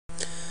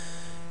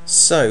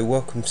So,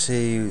 welcome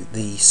to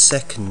the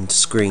second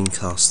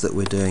screencast that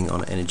we're doing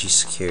on energy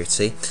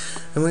security,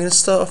 and we're going to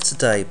start off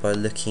today by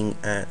looking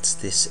at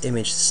this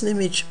image. This is an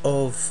image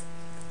of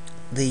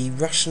the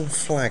Russian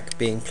flag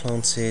being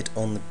planted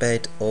on the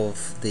bed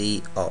of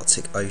the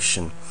Arctic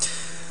Ocean.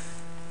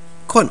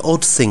 Quite an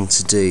odd thing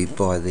to do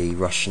by the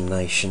Russian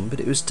nation, but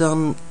it was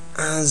done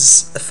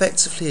as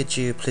effectively a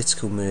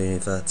geopolitical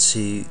manoeuvre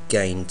to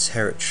gain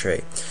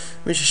territory.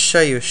 Let me just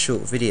show you a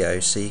short video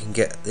so you can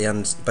get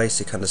the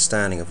basic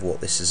understanding of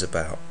what this is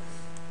about.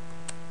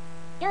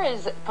 Here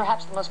is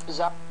perhaps the most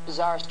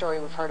bizarre story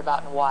we've heard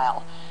about in a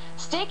while.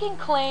 Staking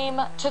claim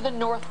to the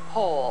North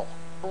Pole.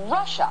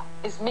 Russia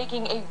is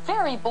making a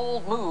very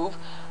bold move,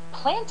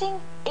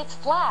 planting its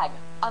flag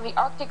on the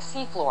Arctic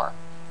seafloor.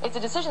 It's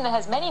a decision that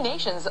has many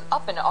nations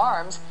up in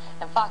arms,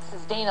 and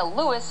Fox's Dana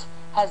Lewis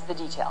has the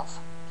details.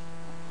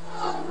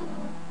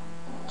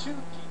 Two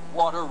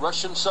deep-water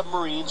Russian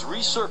submarines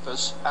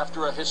resurface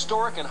after a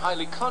historic and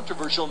highly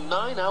controversial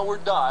 9-hour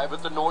dive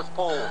at the North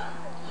Pole.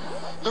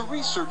 The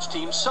research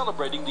team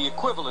celebrating the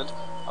equivalent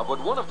of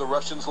what one of the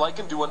Russians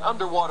likened to an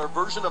underwater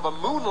version of a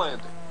moon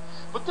landing.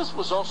 But this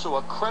was also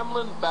a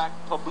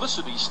Kremlin-backed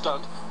publicity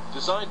stunt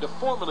designed to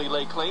formally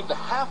lay claim to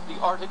half the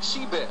Arctic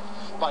seabed,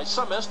 by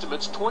some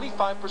estimates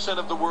 25%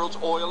 of the world's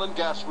oil and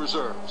gas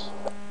reserves.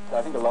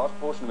 I think a large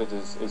portion of it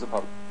is a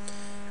public.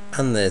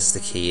 And there's the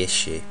key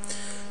issue.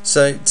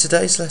 So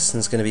today's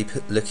lesson is going to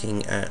be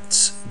looking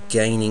at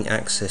gaining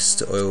access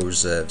to oil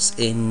reserves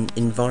in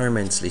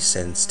environmentally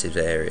sensitive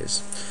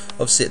areas.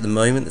 Obviously at the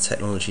moment the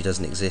technology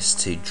doesn't exist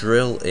to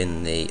drill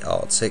in the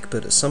Arctic,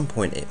 but at some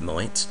point it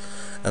might,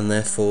 and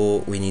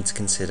therefore we need to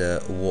consider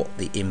what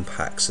the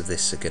impacts of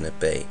this are going to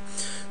be.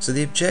 So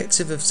the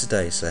objective of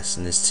today's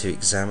lesson is to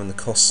examine the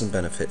costs and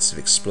benefits of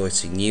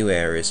exploiting new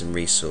areas and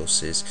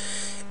resources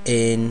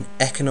in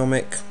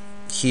economic,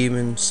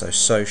 human,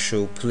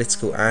 social,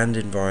 political and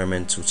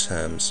environmental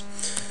terms.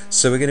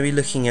 So we're going to be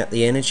looking at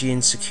the energy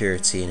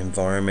insecurity and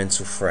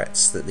environmental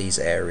threats that these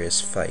areas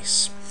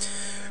face.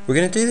 We're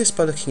going to do this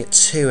by looking at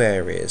two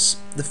areas.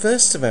 The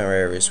first of our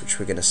areas which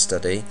we're going to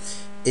study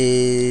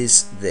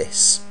is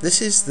this.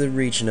 This is the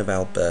region of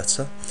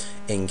Alberta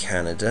in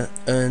Canada,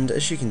 and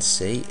as you can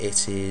see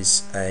it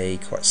is a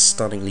quite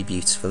stunningly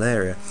beautiful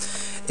area.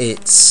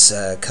 It's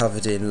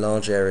covered in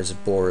large areas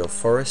of boreal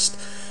forest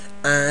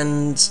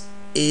and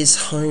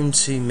is home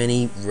to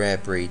many rare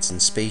breeds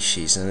and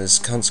species, and as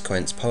a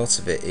consequence part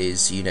of it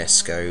is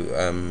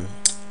UNESCO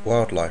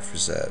wildlife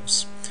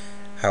reserves.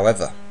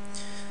 However,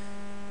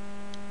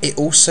 it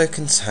also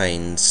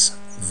contains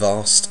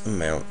vast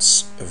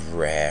amounts of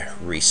rare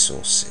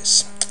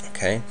resources.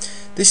 Okay,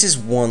 this is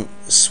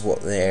once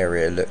what the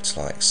area looked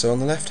like. So on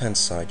the left hand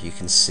side you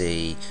can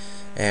see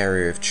an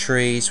area of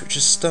trees which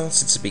has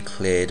started to be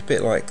cleared, a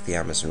bit like the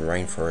Amazon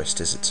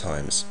rainforest is at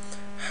times.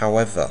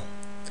 However,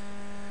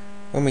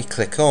 when we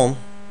click on,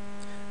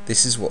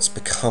 this is what's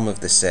become of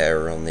this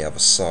area on the other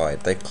side.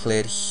 They've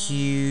cleared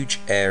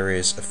huge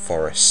areas of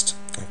forest,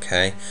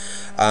 okay,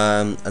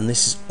 and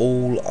this is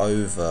all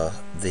over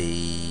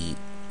the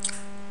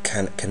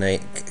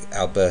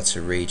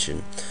Alberta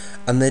region,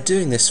 and they're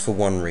doing this for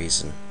one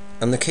reason,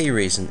 and the key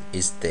reason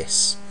is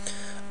this.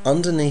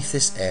 Underneath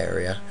this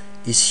area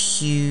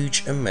is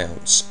huge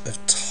amounts of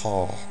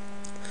tar.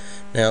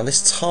 Now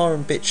this tar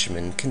and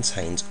bitumen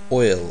contains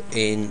oil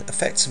in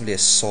effectively a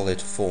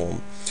solid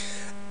form,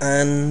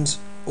 and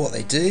what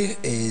they do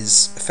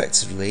is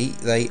effectively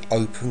they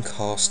open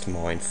cast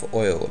mine for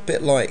oil, a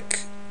bit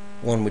like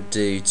one would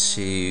do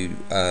to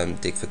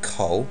dig for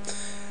coal.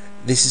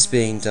 This is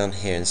being done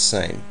here in the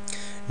same.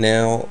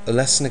 Now a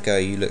lesson ago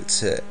you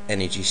looked at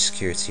energy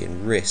security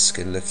and risk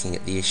and looking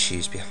at the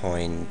issues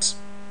behind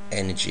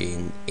energy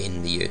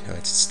in the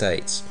United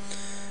States.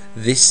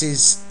 This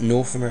is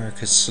North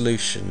America's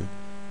solution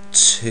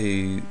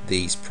to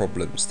these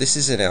problems. This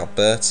is in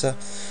Alberta.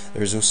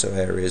 There is also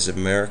areas of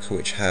America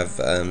which have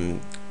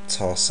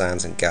tar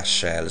sands and gas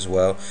shale as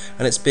well,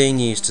 and it's being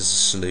used as a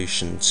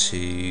solution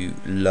to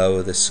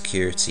lower the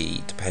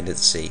security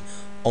dependency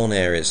on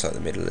areas like the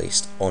Middle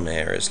East, on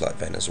areas like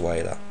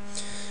Venezuela.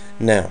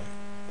 Now,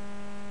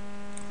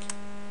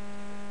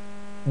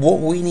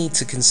 what we need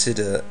to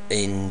consider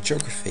in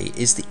geography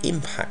is the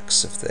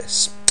impacts of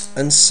this,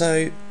 and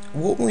so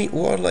what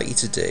I'd like you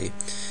to do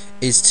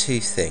is two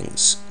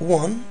things.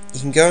 One, you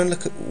can go and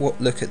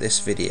look at this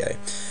video.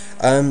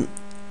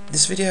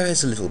 This video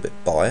is a little bit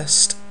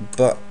biased,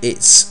 but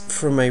it's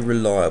from a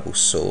reliable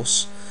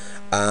source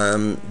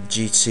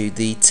due to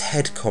the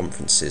TED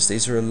conferences.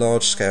 These are a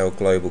large-scale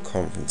global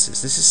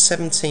conferences. This is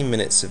 17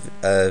 minutes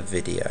of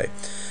video.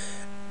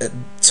 At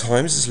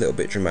times it's a little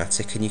bit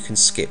dramatic and you can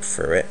skip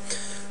through it,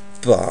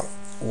 but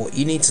what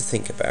you need to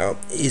think about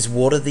is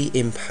what are the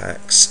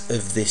impacts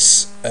of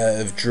this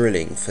of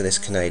drilling for this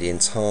Canadian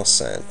tar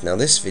sand. Now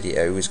this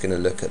video is going to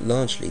look at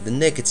largely the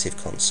negative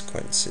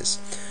consequences.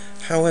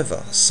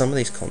 However, some of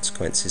these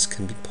consequences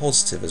can be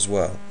positive as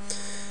well.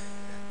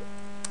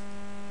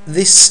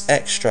 This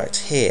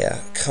extract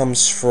here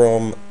comes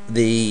from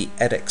the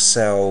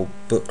Edexcel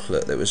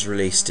booklet that was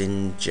released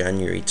in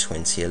January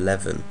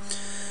 2011.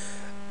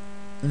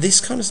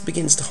 this kind of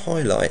begins to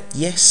highlight,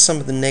 yes, some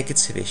of the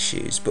negative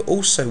issues, but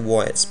also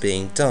why it's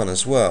being done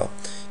as well.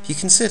 If you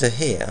consider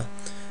here,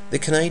 the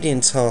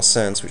Canadian tar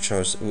sands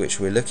which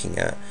we're looking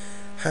at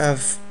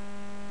have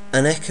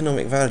an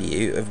economic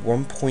value of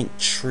 1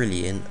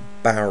 trillion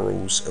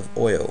barrels of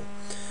oil.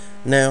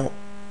 Now,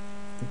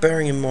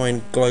 bearing in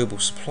mind global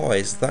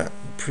supplies, that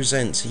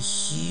presents a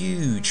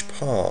huge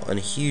part and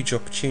a huge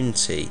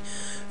opportunity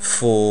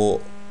for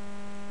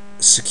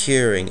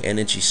securing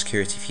energy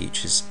security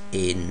futures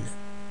in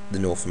the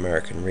North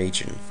American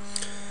region.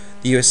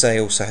 The USA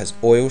also has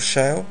oil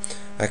shale.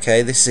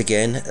 Okay, this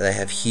again, they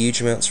have huge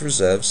amounts of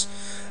reserves,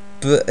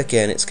 but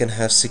again, it's going to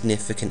have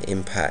significant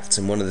impact,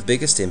 and one of the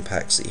biggest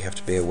impacts that you have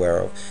to be aware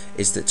of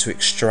is that to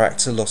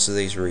extract a lot of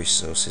these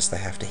resources, they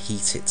have to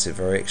heat it to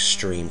very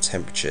extreme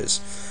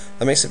temperatures.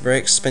 That makes it very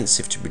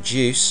expensive to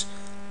produce,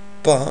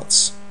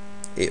 but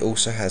it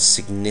also has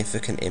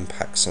significant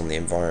impacts on the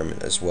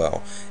environment as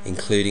well,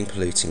 including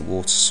polluting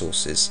water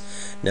sources.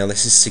 Now,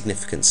 this is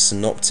significant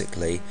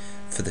synoptically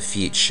for the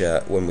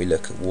future when we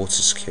look at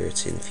water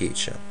security in the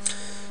future.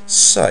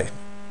 So,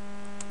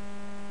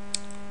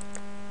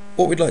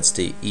 what we'd like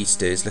you to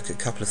do is look at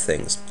a couple of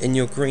things. In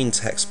your green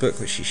textbook,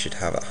 which you should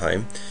have at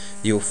home,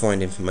 you'll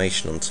find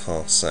information on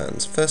tar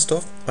sands. First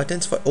off,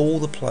 identify all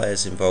the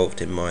players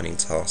involved in mining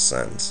tar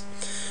sands.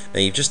 Now,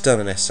 you've just done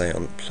an essay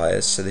on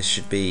players, so this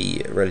should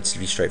be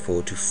relatively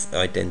straightforward to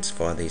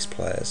identify these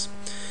players.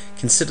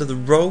 Consider the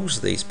roles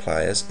of these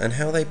players and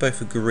how they both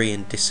agree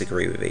and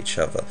disagree with each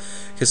other,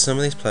 because some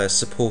of these players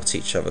support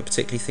each other.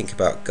 Particularly think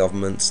about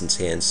governments and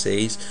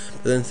TNCs,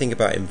 but then think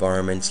about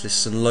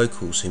environmentalists and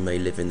locals who may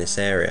live in this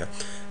area.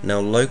 Now,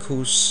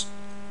 locals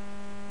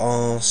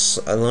are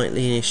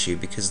likely an issue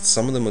because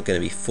some of them are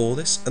going to be for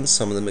this and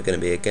some of them are going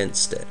to be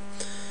against it.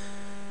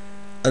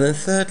 And then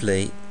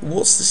thirdly,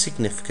 what's the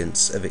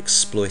significance of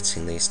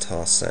exploiting these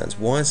tar sands?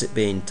 Why is it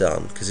being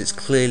done? Because it's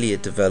clearly a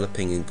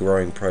developing and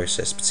growing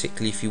process,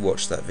 particularly if you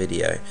watch that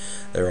video.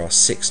 There are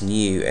 6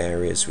 new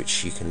areas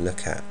which you can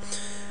look at.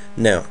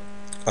 Now,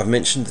 I've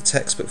mentioned the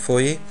textbook for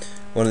you.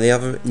 One of the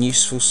other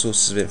useful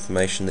sources of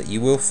information that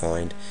you will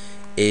find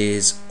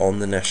is on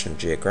the National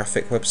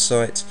Geographic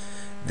website.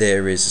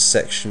 There is a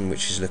section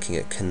which is looking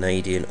at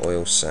Canadian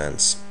oil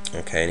sands.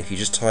 Okay, and if you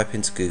just type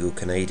into Google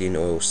Canadian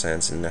oil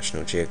sands in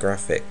National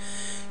Geographic,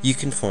 you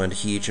can find a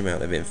huge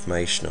amount of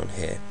information on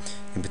here.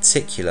 In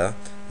particular,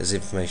 there's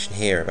information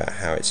here about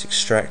how it's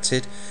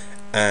extracted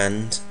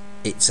and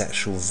its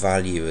actual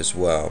value as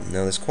well.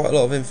 Now, there's quite a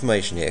lot of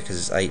information here because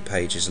it's 8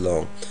 pages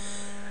long.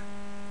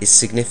 It's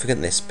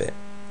significant, this bit.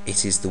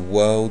 It is the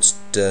world's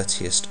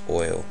dirtiest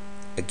oil.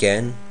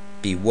 Again,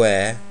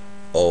 beware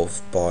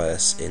of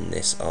bias in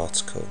this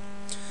article.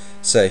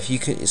 So you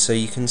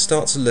can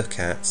start to look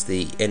at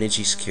the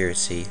energy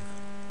security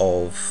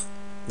of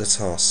the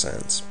tar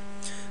sands.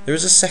 There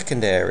is a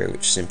second area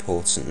which is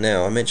important.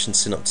 Now, I mentioned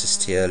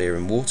synopticity earlier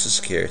and water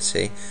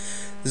security.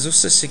 There's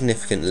also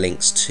significant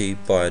links to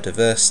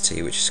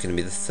biodiversity, which is going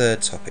to be the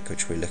third topic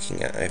which we're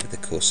looking at over the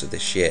course of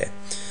this year.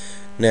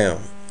 Now,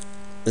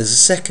 there's a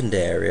second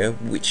area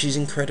which is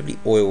incredibly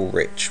oil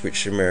rich,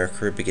 which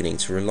America are beginning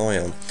to rely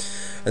on,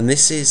 and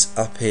this is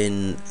up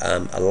in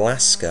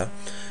Alaska,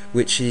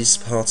 which is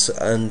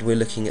and we're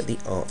looking at the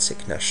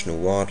Arctic National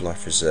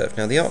Wildlife Reserve.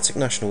 Now, the Arctic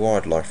National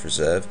Wildlife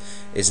Reserve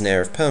is an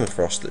area of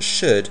permafrost that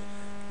should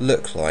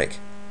look like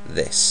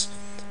this.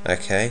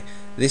 Okay,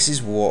 this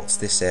is what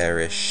this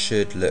area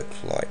should look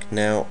like.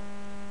 Now,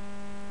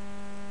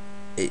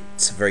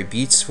 it's very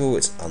beautiful,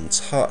 it's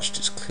untouched,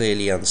 it's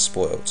clearly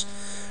unspoilt,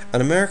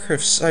 and America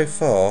have so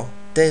far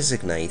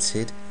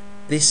designated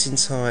this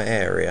entire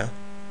area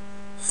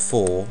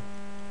for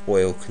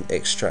oil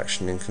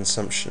extraction and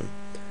consumption.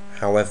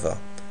 However,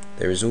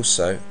 there is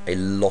also a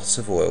lot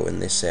of oil in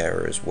this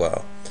area as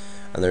well,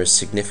 and there is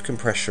significant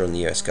pressure on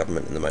the US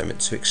government at the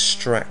moment to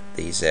extract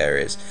these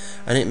areas,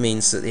 and it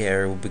means that the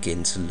area will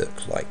begin to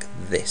look like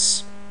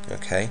this.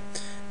 Okay,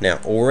 now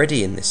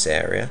already in this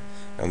area,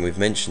 and we've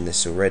mentioned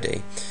this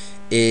already,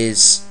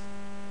 is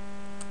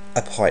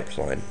a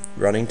pipeline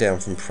running down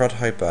from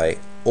Prudhoe Bay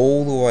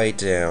all the way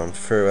down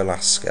through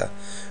Alaska,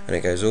 and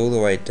it goes all the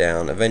way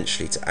down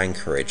eventually to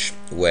Anchorage,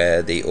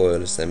 where the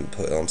oil is then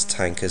put onto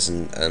tankers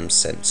and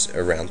sent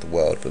around the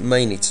world, but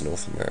mainly to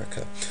North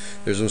America.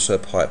 There's also a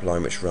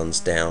pipeline which runs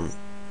down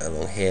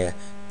along here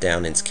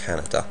down into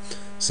Canada,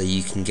 so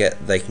they can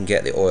get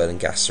the oil and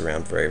gas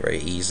around very, very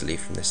easily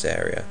from this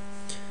area.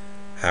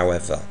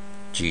 However,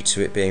 due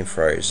to it being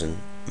frozen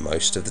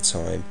most of the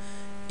time,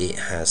 it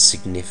has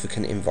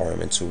significant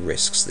environmental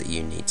risks that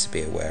you need to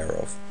be aware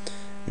of.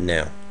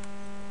 Now,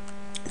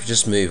 if we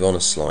just move on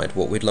a slide,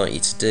 what we'd like you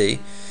to do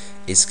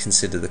is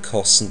consider the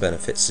costs and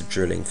benefits of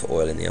drilling for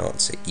oil in the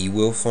Arctic. You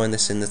will find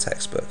this in the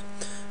textbook.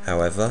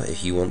 However,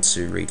 if you want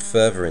to read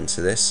further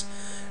into this,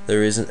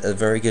 there is a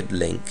very good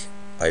link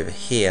over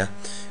here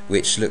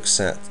which looks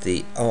at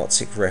the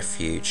Arctic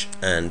Refuge,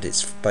 and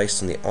it's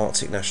based on the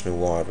Arctic National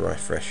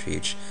Wildlife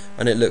Refuge,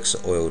 and it looks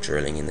at oil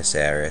drilling in this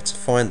area. To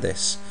find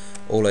this,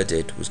 all I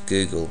did was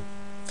Google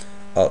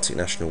Arctic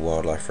National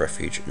Wildlife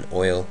Refuge and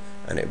oil,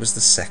 and it was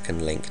the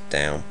second link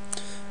down.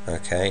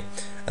 Okay,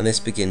 and this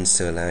begins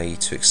to allow you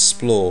to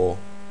explore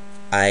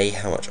A,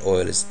 how much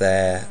oil is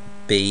there,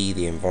 B,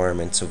 the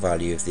environmental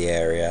value of the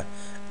area,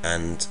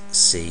 and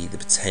C, the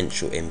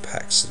potential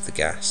impacts of the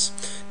gas.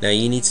 Now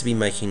you need to be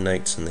making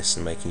notes on this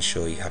and making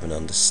sure you have an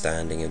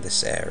understanding of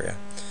this area.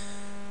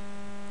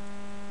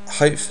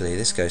 Hopefully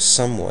this goes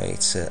some way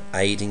to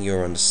aiding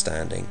your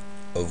understanding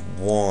of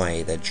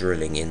why they're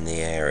drilling in the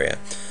area.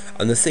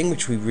 And the thing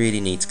which we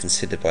really need to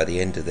consider by the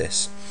end of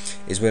this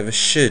is whether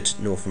should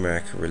North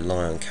America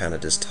rely on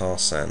Canada's tar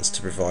sands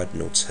to provide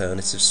an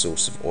alternative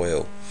source of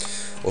oil,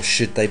 or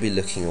should they be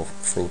looking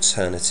for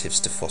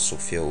alternatives to fossil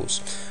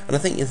fuels. And I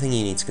think the thing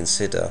you need to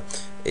consider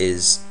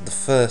is the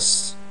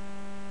first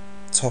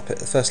topic,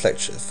 the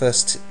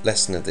first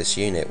lesson of this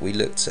unit. We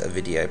looked at a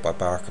video by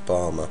Barack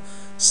Obama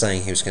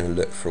saying he was going to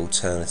look for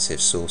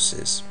alternative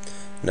sources.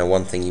 Now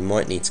one thing you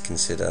might need to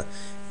consider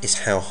is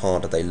how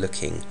hard are they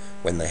looking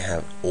when they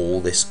have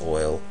all this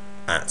oil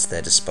at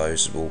their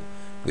disposal,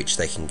 which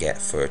they can get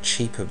for a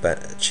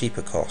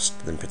cheaper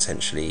cost than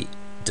potentially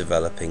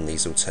developing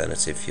these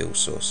alternative fuel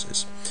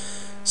sources.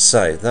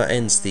 So that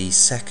ends the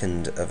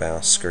second of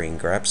our screen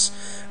grabs,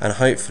 and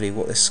hopefully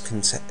what this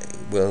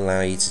will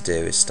allow you to do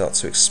is start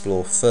to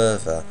explore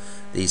further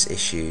these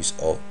issues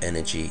of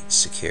energy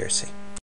security.